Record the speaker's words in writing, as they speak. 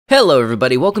Hello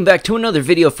everybody, welcome back to another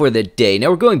video for the day. Now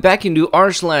we're going back into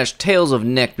r/Tales of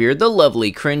Neckbeard, the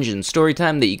lovely cringe and story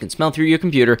time that you can smell through your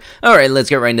computer. Alright, let's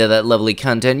get right into that lovely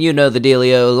content. You know the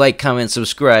dealio, like, comment,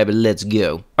 subscribe, let's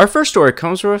go. Our first story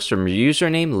comes from us from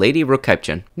username Lady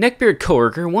Rokipchen. Neckbeard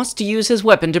coworker wants to use his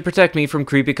weapon to protect me from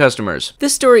creepy customers.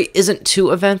 This story isn't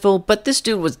too eventful, but this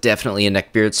dude was definitely a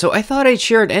neckbeard, so I thought I'd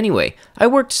share it anyway. I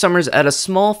worked summers at a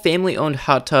small family-owned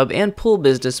hot tub and pool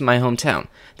business in my hometown.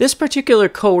 This particular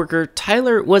coworker,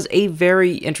 Tyler, was a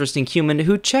very interesting human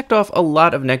who checked off a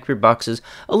lot of neckbeard boxes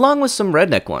along with some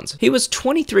redneck ones. He was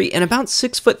 23 and about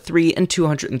 6'3" and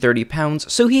 230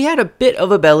 pounds, so he had a bit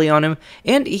of a belly on him,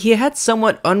 and he had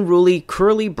somewhat unruly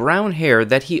curly brown hair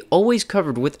that he always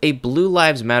covered with a Blue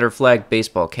Lives Matter flag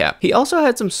baseball cap. He also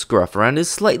had some scruff around his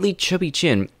slightly chubby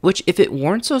chin, which if it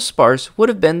weren't so sparse would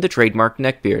have been the trademark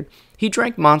neckbeard. He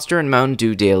drank Monster and Mountain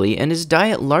Dew daily, and his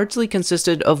diet largely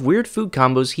consisted of weird food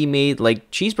combos he made like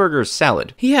cheeseburger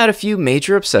salad. He had a few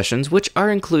major obsessions which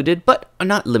are included, but are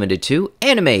not limited to,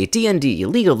 anime, D&D,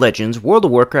 League of Legends, World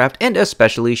of Warcraft, and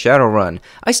especially Shadowrun.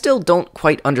 I still don't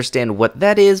quite understand what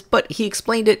that is, but he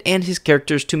explained it and his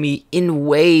characters to me in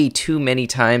way too many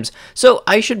times, so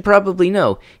I should probably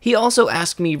know. He also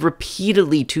asked me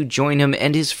repeatedly to join him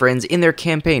and his friends in their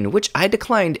campaign, which I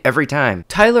declined every time.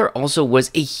 Tyler also was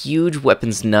a huge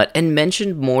weapons nut and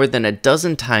mentioned more than a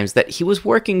dozen times that he was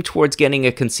working towards getting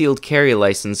a concealed carry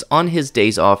license on his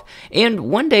days off and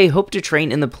one day hoped to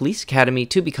train in the police academy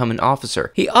to become an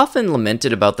officer. He often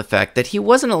lamented about the fact that he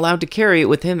wasn't allowed to carry it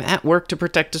with him at work to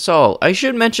protect us all. I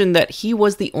should mention that he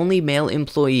was the only male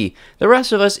employee. The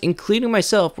rest of us, including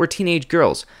myself, were teenage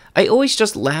girls. I always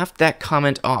just laughed that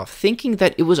comment off, thinking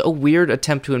that it was a weird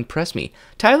attempt to impress me.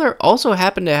 Tyler also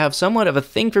happened to have somewhat of a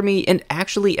thing for me and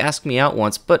actually asked me out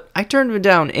once, but I turned him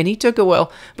down and he took it well,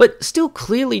 but still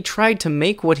clearly tried to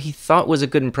make what he thought was a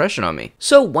good impression on me.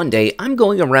 So one day, I'm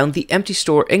going around the empty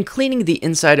store and cleaning the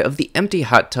inside of the empty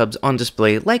hot tubs on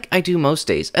display like I do most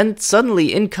days, and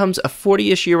suddenly in comes a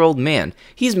 40-ish-year-old man.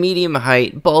 He's medium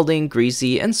height, balding,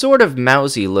 greasy, and sort of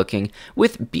mousy looking,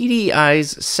 with beady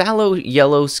eyes, sallow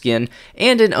yellow skin,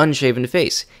 and an unshaven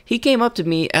face. He came up to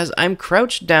me as I'm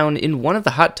crouched down in one of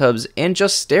the hot tubs and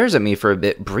just stares at me for a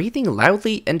bit, breathing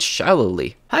loudly and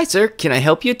shallowly. "Hi sir, can I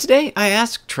help you today?" I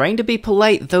asked, trying to be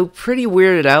polite, though pretty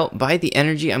weirded out by the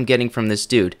energy I'm getting from this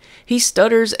dude. He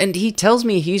stutters and he tells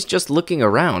me he's just looking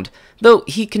around, though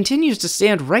he continues to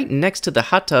stand right next to the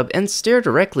hot tub and stare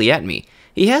directly at me.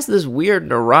 He has this weird,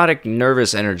 neurotic,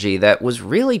 nervous energy that was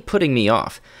really putting me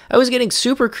off. I was getting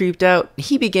super creeped out.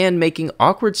 He began making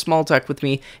awkward small talk with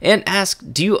me and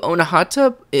asked, "Do you own a hot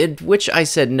tub?" Which I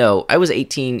said no. I was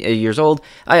 18 years old.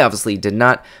 I obviously did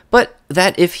not, but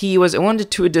that if he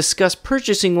wanted to discuss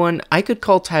purchasing one, I could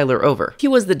call Tyler over. He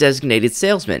was the designated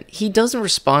salesman. He doesn't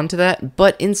respond to that,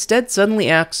 but instead suddenly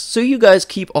asks, "So you guys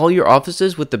keep all your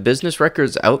offices with the business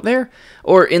records out there?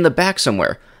 Or in the back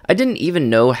somewhere?" I didn't even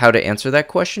know how to answer that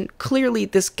question. Clearly,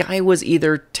 this guy was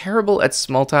either terrible at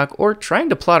small talk or trying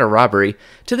to plot a robbery.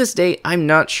 To this day, I'm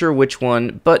not sure which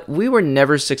one, but we were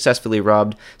never successfully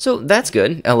robbed, so that's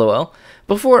good, lol.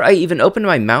 Before I even opened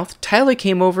my mouth, Tyler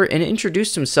came over and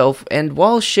introduced himself, and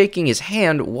while shaking his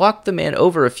hand, walked the man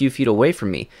over a few feet away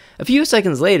from me. A few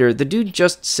seconds later, the dude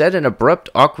just said an abrupt,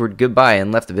 awkward goodbye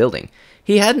and left the building.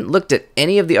 He hadn't looked at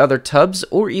any of the other tubs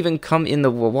or even come in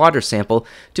the water sample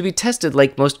to be tested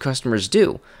like most customers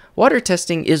do. Water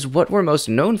testing is what we're most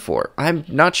known for. I'm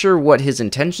not sure what his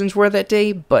intentions were that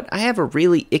day, but I have a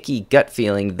really icky gut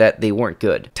feeling that they weren't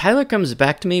good. Tyler comes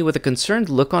back to me with a concerned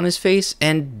look on his face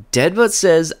and deadbutt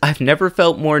says, "I've never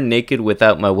felt more naked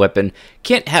without my weapon.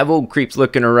 Can't have old creeps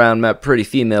looking around my pretty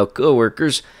female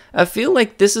coworkers." I feel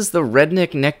like this is the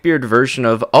redneck neckbeard version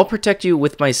of "I'll protect you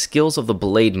with my skills of the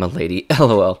blade, my lady,"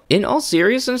 lol. In all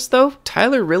seriousness though,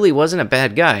 Tyler really wasn't a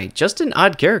bad guy, just an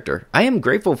odd character. I am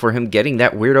grateful for him getting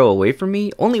that weirdo away from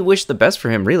me, only wish the best for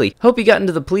him really. Hope he got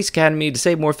into the police academy to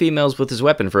save more females with his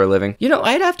weapon for a living. You know,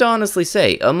 I'd have to honestly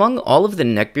say, among all of the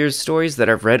neckbeard stories that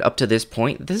I've read up to this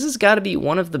point, this has got to be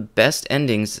one of the best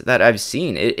endings that I've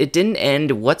seen. It didn't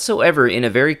end whatsoever in a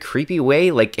very creepy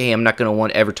way, like, hey, I'm not going to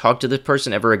want to ever talk to this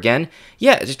person ever again.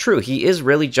 Yeah, it's true, he is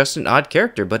really just an odd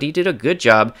character, but he did a good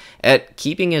job at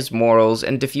keeping his morals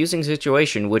and diffusing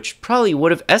situation, which probably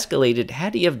would have escalated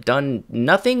had he have done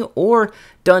nothing or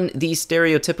done the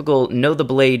stereotypical know the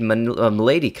blade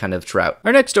lady kind of route.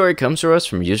 Our next story comes to us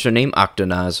from username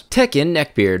Octonaz. Tekken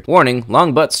Neckbeard. Warning,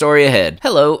 long butt story ahead.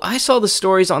 Hello, I saw the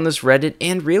stories on this Reddit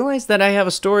and realized that I have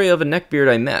a story of a neckbeard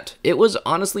I met. It was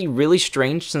honestly really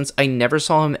strange since I never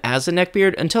saw him as a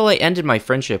neckbeard until I ended my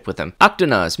friendship with him.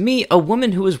 Octonaz, me, a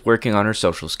woman who is working on her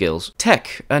social skills.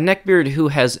 Tech, a neckbeard who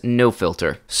has no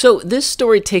filter. So this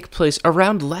story takes place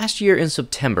around last year in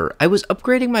September. I was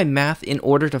upgrading my math in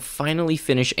order to finally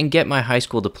finish and get my high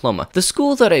school diploma. The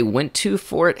school that I went to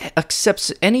for it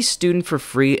accepts any student for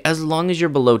free as long as you're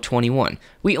below 21.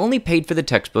 We only paid for the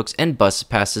textbooks and bus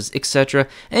passes, etc.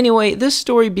 Anyway, this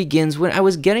story begins when I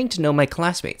was getting to know my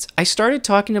classmates. I started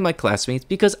talking to my classmates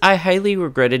because I highly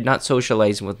regretted not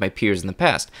socializing with my peers in the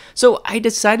past, so I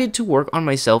decided to work on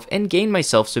myself and gain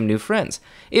myself some new friends.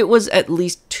 It was at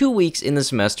least 2 weeks in the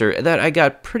semester that I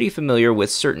got pretty familiar with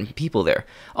certain people there.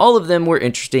 All of them were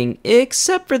interesting,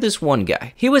 except for this one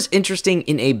guy. He was interesting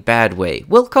in a bad way.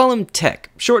 We'll call him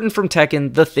Tech, shortened from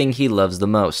Tekken, the thing he loves the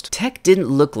most. Tech didn't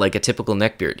look like a typical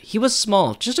neckbeard. He was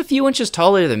small, just a few inches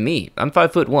taller than me. I'm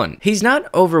 5'1". He's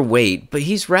not overweight, but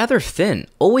he's rather thin.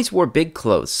 Always wore big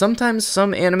clothes, sometimes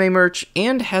some anime merch,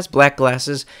 and has black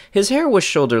glasses. His hair was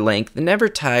shoulder length, never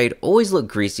tied, always looked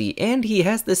greasy, and he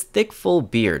has this thick full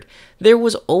beard. There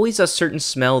was always a certain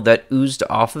smell that oozed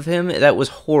off of him that was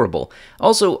horrible.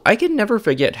 Also, I can never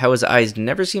forget how his eyes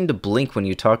never seemed to blink when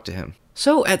you talked to him.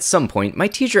 So at some point, my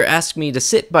teacher asked me to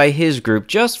sit by his group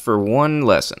just for one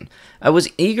lesson. I was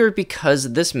eager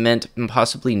because this meant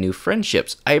possibly new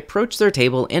friendships. I approached their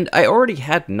table and I already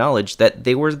had knowledge that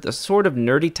they were the sort of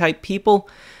nerdy type people.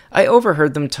 I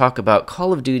overheard them talk about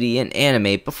Call of Duty and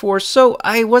anime before, so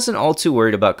I wasn't all too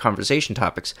worried about conversation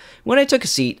topics. When I took a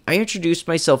seat, I introduced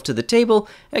myself to the table,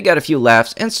 I got a few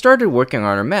laughs, and started working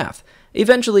on our math.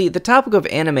 Eventually, the topic of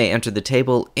anime entered the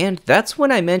table, and that's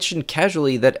when I mentioned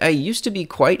casually that I used to be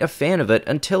quite a fan of it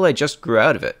until I just grew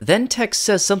out of it. Then Tex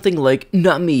says something like,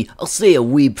 "Not me, I'll stay a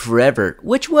weeb forever,"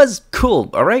 which was cool,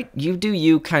 alright, you do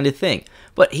you kind of thing.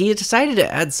 But he decided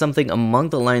to add something among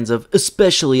the lines of,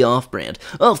 "especially Off-Brand.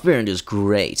 Off-Brand is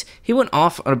great." He went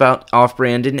off about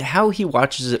Off-Brand and how he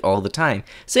watches it all the time,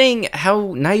 saying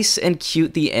how nice and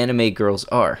cute the anime girls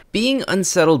are. Being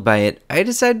unsettled by it, I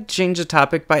decided to change the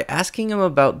topic by asking him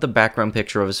about the background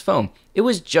picture of his phone. It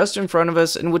was just in front of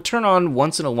us and would turn on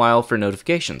once in a while for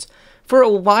notifications. For a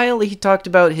while, he talked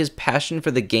about his passion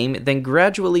for the game, then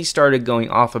gradually started going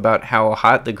off about how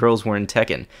hot the girls were in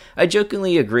Tekken. I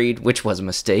jokingly agreed, which was a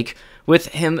mistake, with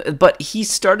him, but he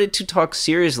started to talk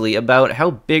seriously about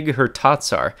how big her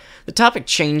tots are. The topic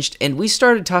changed, and we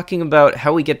started talking about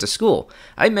how we get to school.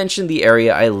 I mentioned the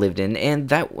area I lived in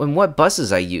and what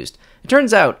buses I used. It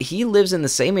turns out he lives in the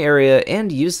same area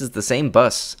and uses the same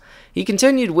bus. He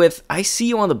continued with, "I see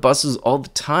you on the buses all the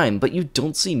time, but you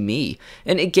don't see me,"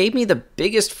 and it gave me the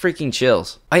biggest freaking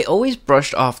chills. I always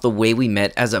brushed off the way we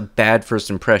met as a bad first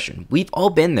impression. We've all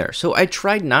been there, so I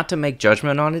tried not to make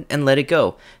judgment on it and let it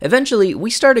go. Eventually, we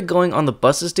started going on the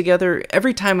buses together.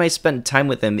 Every time I spent time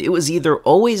with him, it was either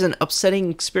always an upsetting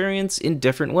experience in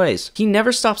different ways. He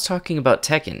never stops talking about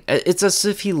Tekken. It's as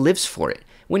if he lives for it.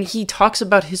 When he talks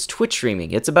about his Twitch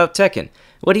streaming, it's about Tekken.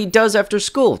 What he does after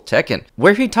school, Tekken.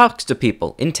 Where he talks to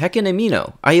people, in Tekken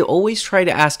Amino. I always try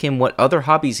to ask him what other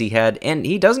hobbies he had, and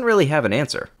he doesn't really have an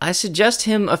answer. I suggest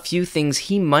him a few things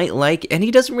he might like, and he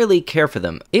doesn't really care for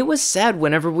them. It was sad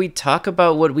whenever we talk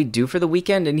about what we do for the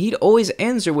weekend, and he'd always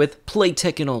answer with, "play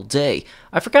Tekken all day."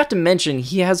 I forgot to mention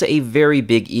he has a very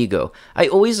big ego. I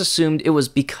always assumed it was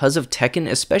because of Tekken,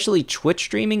 especially Twitch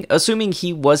streaming, assuming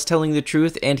he was telling the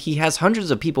truth and he has hundreds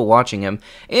of people watching him,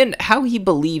 and how he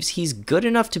believes he's good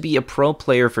enough to be a pro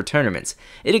player for tournaments.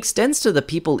 It extends to the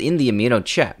people in the Amino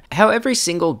chat. How every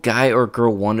single guy or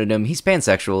girl wanted him, he's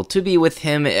pansexual, to be with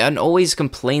him and always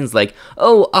complains like,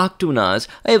 "Oh, Octonaz,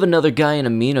 I have another guy in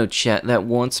Amino chat that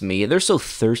wants me. They're so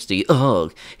thirsty.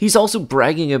 Ugh." He's also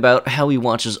bragging about how he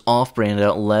watches Off-Brand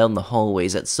out loud in the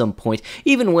hallways at some point,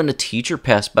 even when a teacher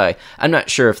passed by. I'm not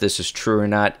sure if this is true or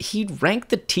not. He'd rank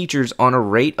the teachers on a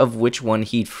rate of which one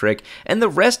he'd frick, and the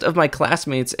rest of my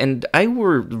classmates and I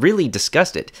were really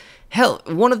disgusted. Hell,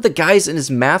 one of the guys in his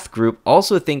math group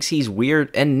also thinks he's weird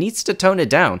and needs to tone it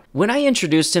down. When I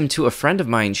introduced him to a friend of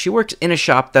mine, she works in a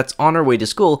shop that's on her way to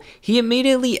school, he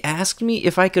immediately asked me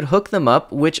if I could hook them up,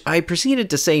 which I proceeded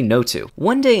to say no to.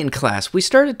 One day in class, we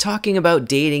started talking about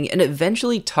dating and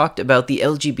eventually talked about the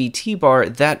LGBT bar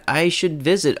that I should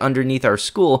visit underneath our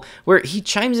school, where he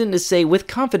chimes in to say with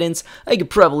confidence, "I could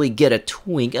probably get a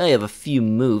twink, I have a few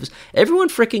moves." Everyone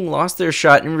freaking lost their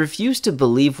shot and refused to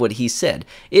believe what he said.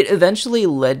 It eventually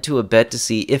led to a bet to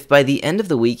see if by the end of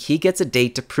the week he gets a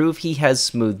date to prove he has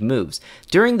smooth moves.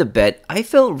 During the bet, I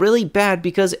felt really bad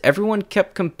because everyone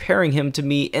kept comparing him to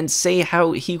me and say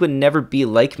how he would never be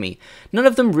like me. None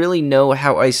of them really know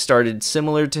how I started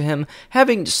similar to him,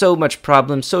 having so much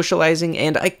problem socializing,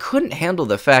 and I couldn't handle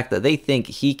the fact that they think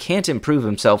he can't improve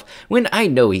himself when I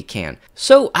know he can.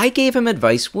 So I gave him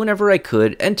advice whenever I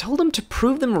could and told him to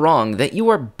prove them wrong, that you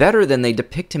are better than they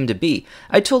depict him to be.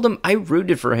 I told him I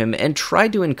rooted for him and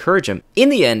tried to encourage him. In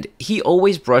the end, he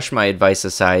always brushed my advice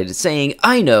aside, saying,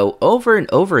 "I know," over and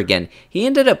over again. He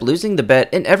ended up losing the bet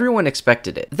and everyone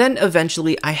expected it. Then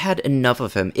eventually I had enough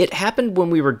of him. It happened when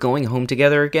we were going home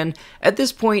together again. At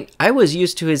this point, I was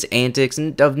used to his antics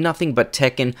and of nothing but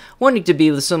Tekken, wanting to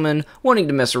be with someone, wanting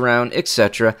to mess around,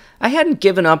 etc. I hadn't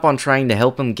given up on trying to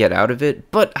help him get out of it,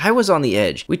 but I was on the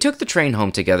edge. We took the train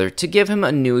home together to give him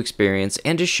a new experience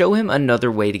and to show him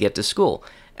another way to get to school.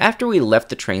 After we left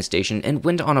the train station and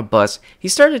went on a bus, he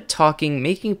started talking,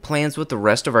 making plans with the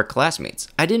rest of our classmates.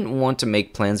 I didn't want to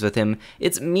make plans with him.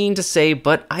 It's mean to say,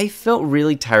 but I felt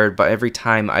really tired by every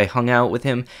time I hung out with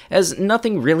him, as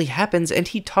nothing really happens and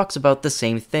he talks about the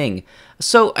same thing.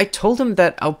 So I told him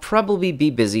that I'll probably be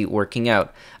busy working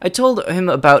out. I told him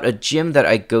about a gym that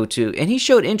I go to, and he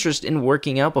showed interest in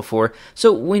working out before,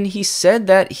 so when he said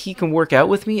that he can work out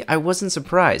with me, I wasn't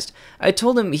surprised. I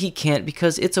told him he can't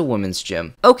because it's a women's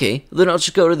gym. Okay, then I'll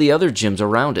just go to the other gyms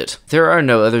around it. There are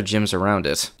no other gyms around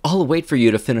it. I'll wait for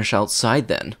you to finish outside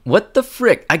then. What the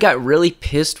frick? I got really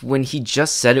pissed when he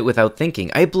just said it without thinking.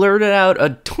 I blurted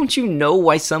out, don't you know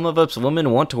why some of us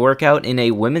women want to work out in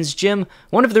a women's gym?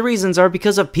 One of the reasons are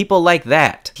because of people like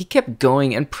that. He kept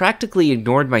going and practically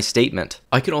ignored my statement.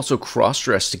 I can also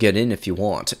cross-dress to get in if you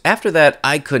want. After that,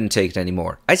 I couldn't take it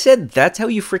anymore. I said that's how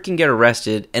you freaking get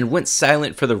arrested and went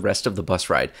silent for the rest of the bus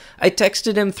ride. I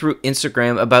texted him through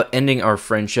Instagram about ending our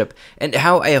friendship and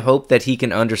how I hope that he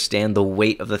can understand the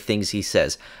weight of the things he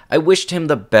says. I wished him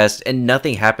the best and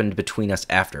nothing happened between us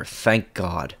after, thank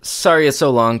God. Sorry it's so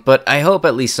long, but I hope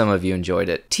at least some of you enjoyed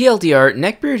it. TLDR,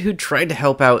 Neckbeard, who tried to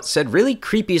help out, said really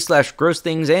creepy / gross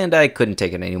things and I couldn't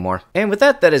take it anymore. And with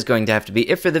that, that is going to have to be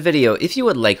it for the video. If you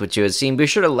would like what you had seen, be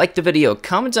sure to like the video,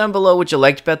 comment down below what you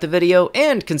liked about the video,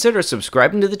 and consider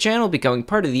subscribing to the channel, becoming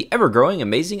part of the ever-growing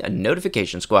amazing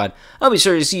notification squad. I'll be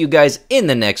sure to see you guys in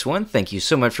the next one. Thank you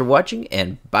so much for watching,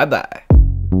 and bye-bye.